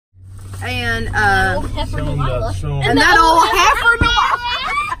And that old heifer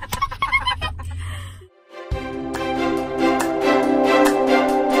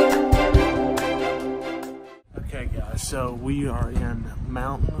Okay, guys, so we are in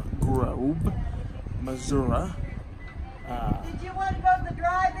Mountain Grove, Missouri. Did you want to go to the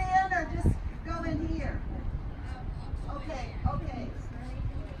drive-in or just go in here? Okay, okay.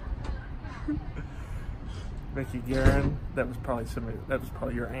 Mickey Guerin, that was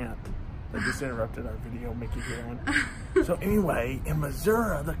probably your aunt. They just interrupted our video, Mickey Guerin. So anyway, in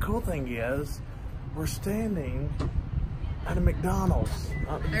Missouri, the cool thing is we're standing at a McDonald's.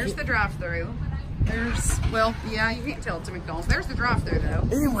 There's the drive-through. Well, yeah, you can't tell it's a McDonald's. There's the drive-through though.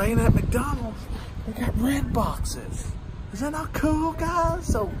 Anyway, in that McDonald's, they got red boxes. Is that not cool, guys?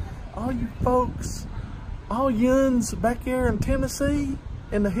 So all you folks, all yuns back here in Tennessee,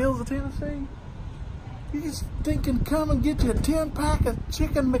 in the hills of Tennessee, you just thinking come and get you a 10-pack of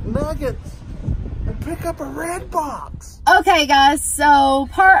chicken McNuggets and pick up a red box. Okay, guys, so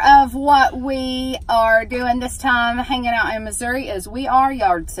part of what we are doing this time hanging out in Missouri is we are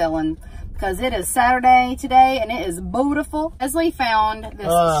yard selling because it is Saturday today and it is beautiful. Leslie found this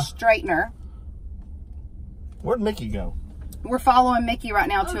straightener. Where'd Mickey go? We're following Mickey right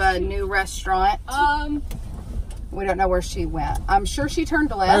now to a new restaurant. We don't know where she went. I'm sure she turned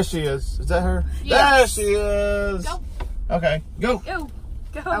left. There she is. Is that her? Yes. There she is. Go. Okay, go. Go.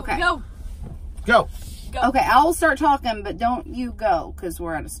 Go. Okay. Go. Go. Go. Okay, I will start talking, but don't you go because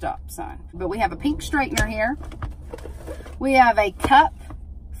we're at a stop sign. But we have a pink straightener here. We have a cup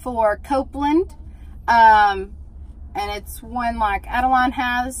for Copeland. And it's one like Adeline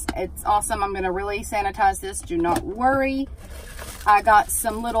has. It's awesome. I'm going to really sanitize this. Do not worry. I got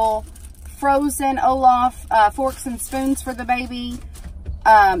some little frozen Olaf forks and spoons for the baby.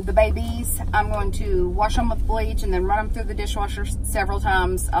 The babies. I'm going to wash them with bleach and then run them through the dishwasher several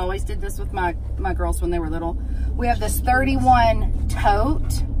times. I always did this with my girls when they were little. We have this 31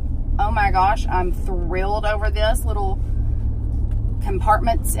 tote. Oh my gosh. I'm thrilled over this. Little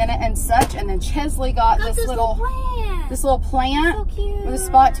compartments in it and such. And then Chesley got this little plant So with a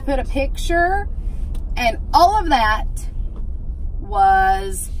spot to put a picture, and all of that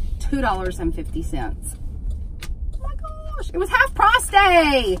was $2.50. Oh my gosh, it was half price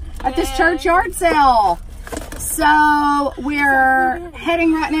day at this church yard sale. So we're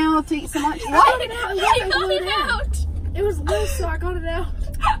heading right now to eat some lunch. What? I got it out. It was loose, so I got it out.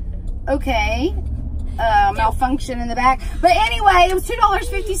 Okay. Malfunction in the back. But anyway, it was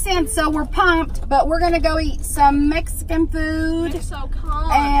 $2.50, so we're pumped. But we're going to go eat some Mexican food. You're so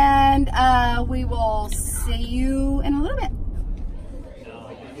calm. And we will see you in a little bit.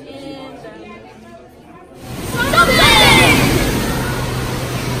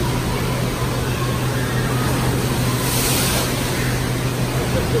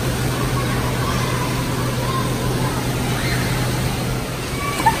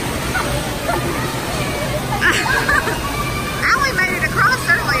 Allie made it across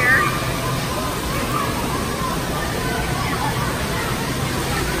earlier.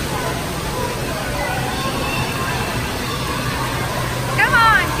 Come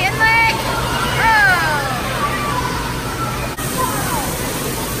on, Kinley.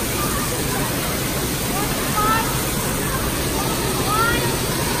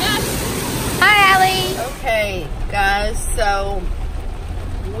 Hi, Allie. Okay, guys, so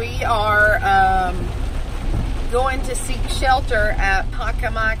we are going to seek shelter at Papa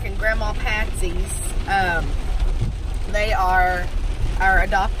Mike and Grandma Patsy's. They are our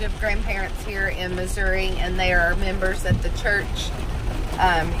adoptive grandparents here in Missouri, and they are members at the church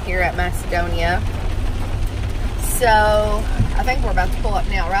here at Macedonia. So I think we're about to pull up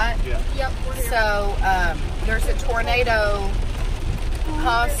now, right? Yeah. Yep, we're here. So there's a tornado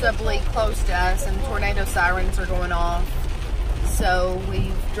possibly close to us, and tornado sirens are going off. So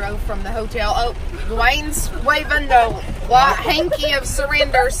we drove from the hotel. Oh, Dwayne's waving the white hanky of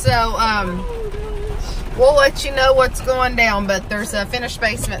surrender. So we'll let you know what's going down. But there's a finished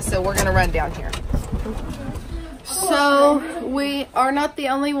basement, so we're gonna run down here. So we are not the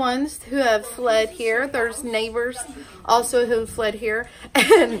only ones who have fled here. There's neighbors also who fled here.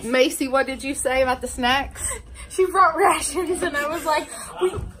 And Macy, what did you say about the snacks? She brought rations, and I was like,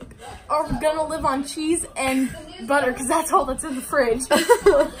 we are gonna live on cheese and butter because that's all that's in the fridge.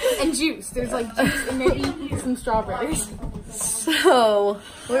 And juice. There's like juice and maybe some strawberries. So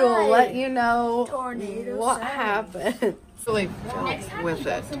we will let you know what happened. Really dealt with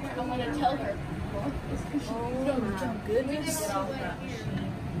it. I'm gonna tell her. Oh goodness.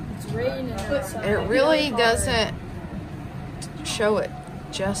 It's raining outside. It really doesn't show it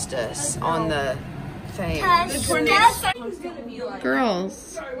justice on the face.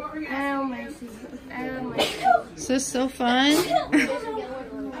 Girls. Is this so fun?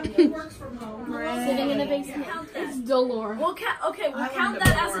 Sitting in a basement. It's Dolores. We'll count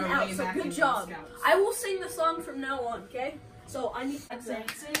that as an out, so good job. I will sing the song from now on, okay? So I need to say,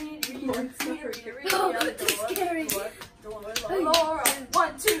 Laura,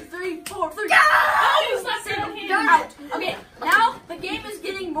 1, 2, 3, 4, 3. Okay, now the game is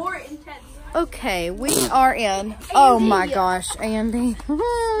getting more intense. Okay, we are in. Oh my gosh, Andy.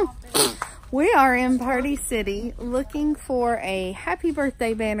 We are in Party City looking for a happy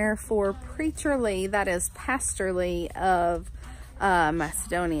birthday banner for Preacher Lee, that is Pastor Lee of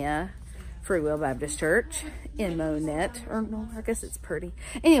Macedonia Free Will Baptist Church in Monette, or no, I guess it's Purdy.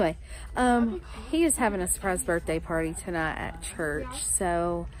 Anyway, he is having a surprise birthday party tonight at church,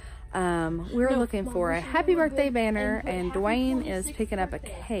 so we're looking for a happy birthday banner, and Dwayne is picking up a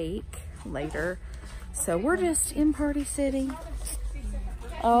cake later, so we're just in Party City.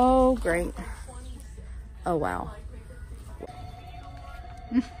 Oh, great. Oh, wow.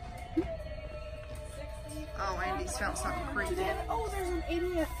 Oh, Andy's found something creepy. Oh, there's an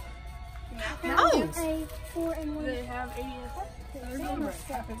 80th. Oh! A 4 and 1. They have 80th.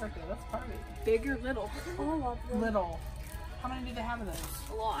 Happy birthday. Let's party. Big or little? Little. How many do they have of those?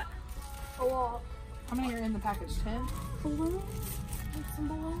 A lot. A lot. How many are in the package? 10? Balloons? Like some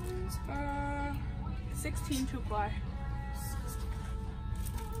balloons? 16 to apply.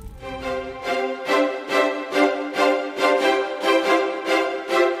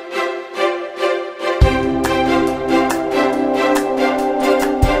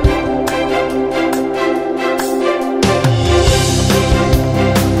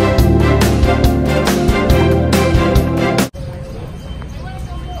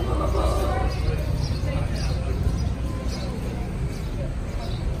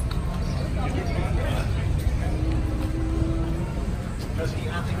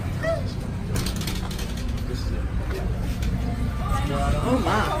 Oh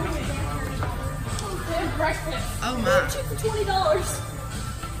my. Oh my. Cheap for $20.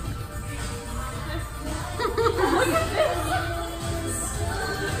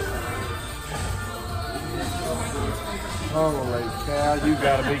 Holy cow, you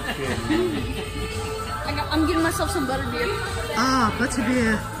gotta be kidding me. I'm getting myself some butterbeer. Ah,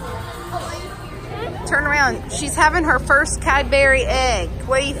 butterbeer. Turn around. She's having her first Cadbury egg.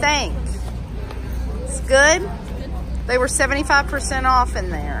 What do you think? It's good? They were 75% off in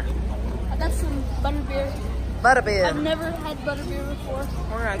there. I got some butterbeer. Butterbeer. I've never had butterbeer before.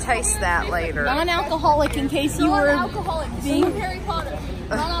 We're going to taste that later. Non-alcoholic, in case you were being Harry Potter.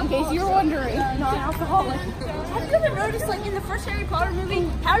 in case you were wondering. Non-alcoholic. Have you ever noticed, like, in the first Harry Potter movie,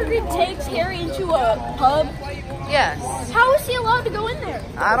 how did it take Harry into a pub? Yes. How is he allowed to go in there?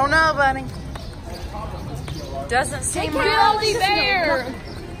 I don't know, buddy. Doesn't seem right. Build bear.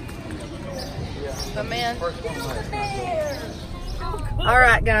 The man. All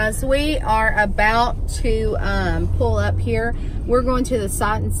right, guys, we are about to pull up here. We're going to the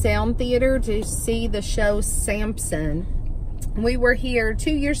Sight and Sound Theater to see the show Samson. We were here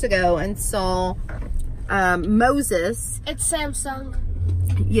 2 years ago and saw Moses. It's Samsung.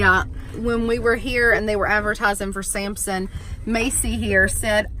 Yeah, when we were here and they were advertising for Samson, Macy here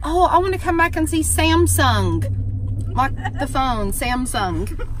said, "Oh, I want to come back and see Samsung." Like the phone,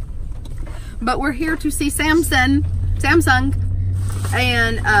 Samsung. But we're here to see Samson, and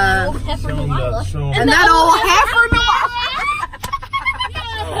that old heifer.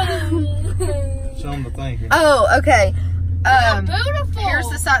 Show them the thing here. Oh, okay. Beautiful. Here's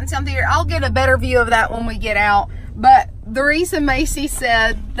the Sight and Sound Theater. I'll get a better view of that when we get out. But the reason Macy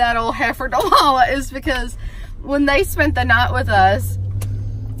said that old heifer Delilah is because when they spent the night with us,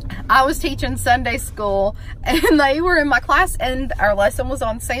 I was teaching Sunday school and they were in my class and our lesson was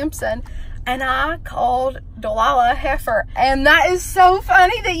on Samson. And I called Delilah a heifer. And that is so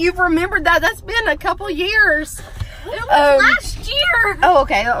funny that you've remembered that. That's been a couple years. It was last year. Oh,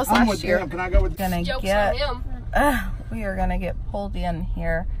 okay. That was I'm last with year. them. Can I go with Gonna Joke's get, on him. we are going to get pulled in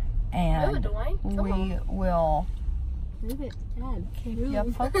here. And Move it, Dwayne. Come we will Move it, Dad. keep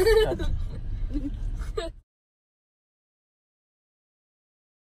you posted.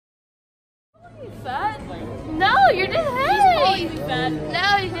 Fat? No, you're just heavy.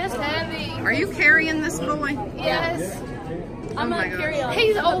 No, he's just heavy. Are you carrying this boy? Yes. Oh my gosh.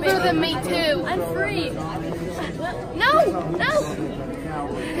 He's older than me too. I'm free. No.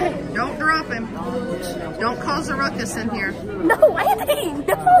 Don't drop him. Don't cause a ruckus in here. No, Andy.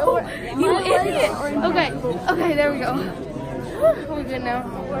 No. You idiot. Okay, there we go. We're good now.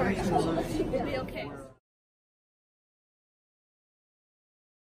 We'll be okay.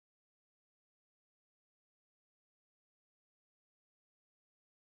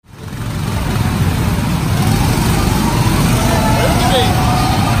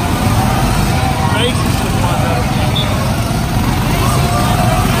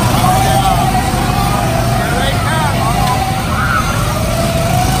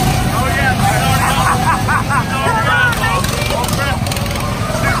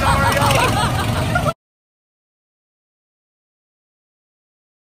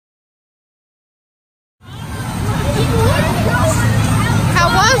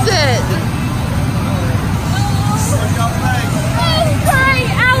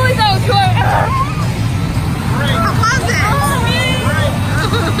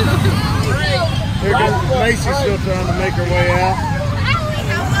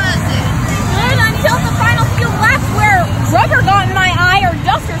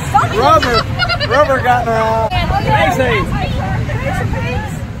 Rubber got in her eye.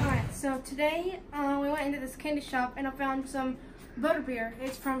 Alright, so today we went into this candy shop and I found some butterbeer.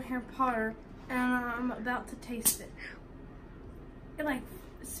 It's from Harry Potter and I'm about to taste it. It like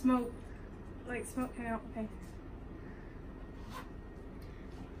smoke came out. Okay.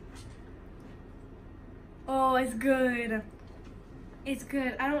 Oh, it's good. It's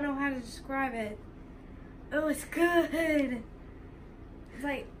good. I don't know how to describe it. Oh, it's good. It's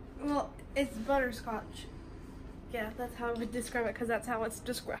like, well, it's butterscotch. Yeah, that's how I would describe it because that's how it's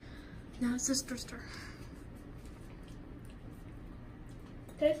described. Now it's this twister.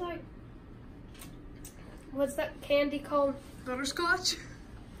 Tastes like, what's that candy called? Butterscotch?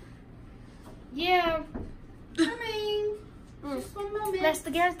 Yeah. Coming. Just one moment. That's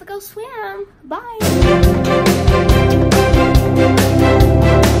the guys to go swim. Bye.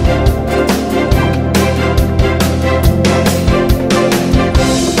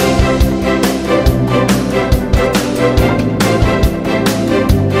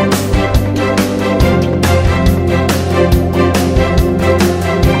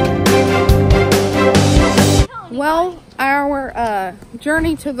 Well, our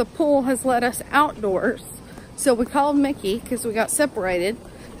journey to the pool has led us outdoors. So we called Mickey because we got separated.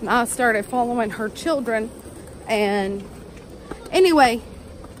 And I started following her children. And anyway,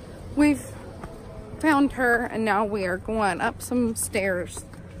 we've found her and now we are going up some stairs.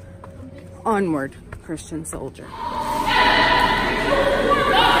 Onward, Christian soldier.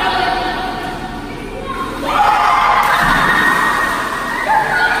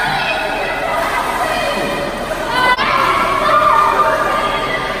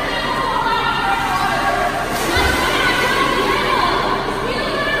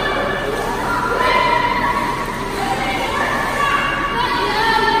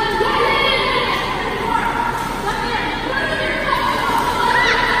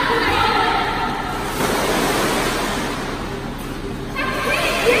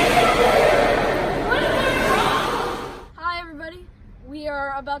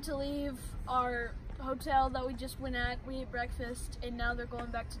 About to leave our hotel that we just went at. We ate breakfast and now they're going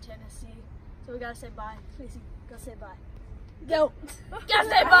back to Tennessee. So we gotta say bye. Casey, go say bye. Go. Gotta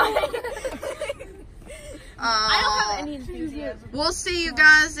say bye. I don't have any enthusiasm. We'll see you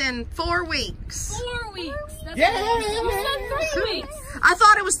guys in 4 weeks. 4 weeks. That's Yeah. You said 3 weeks. I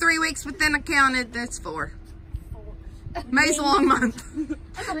thought it was 3 weeks, but then I counted that's 4. May's a long month.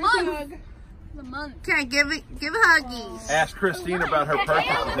 That's a month. A month. Okay, give a huggies. Ask Christine about her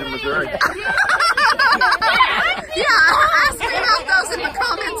purchases in Missouri. Yeah, ask me about those in the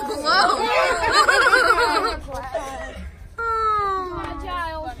comments below.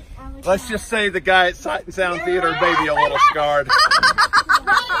 Let's just say the guy at Sight and Sound Theater may be a little scarred.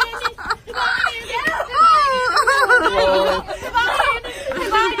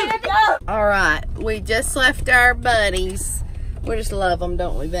 All right, we just left our buddies. We just love them,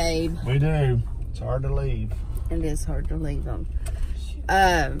 don't we, babe? We do. It's hard to leave. It is hard to leave them.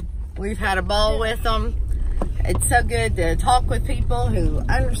 We've had a ball with them. It's so good to talk with people who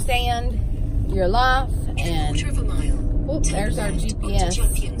understand your life. And whoop, there's our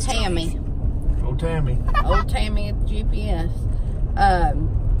GPS, Tammy. Oh, Tammy. Old Tammy at the GPS.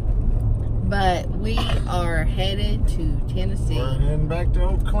 But we are headed to Tennessee. We're heading back to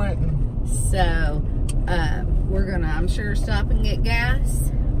Old Clinton. So we're gonna, I'm sure, stop and get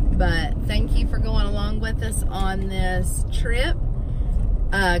gas. But thank you for going along with us on this trip.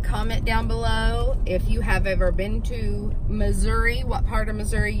 Comment down below if you have ever been to Missouri, what part of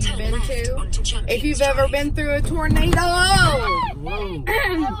Missouri you've been to. If you've ever been through a tornado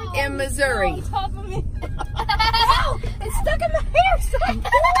in Missouri. It's stuck in my hair, so I pulled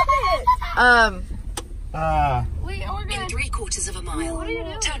it. In 3/4 of a mile,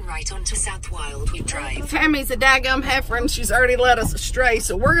 turn right onto South Wildwood Drive. Tammy's a daggum heifer and she's already led us astray,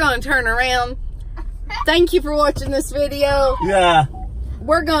 so we're going to turn around. Thank you for watching this video. Yeah.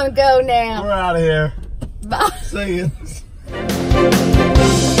 We're going to go now. We're out of here. Bye. See you.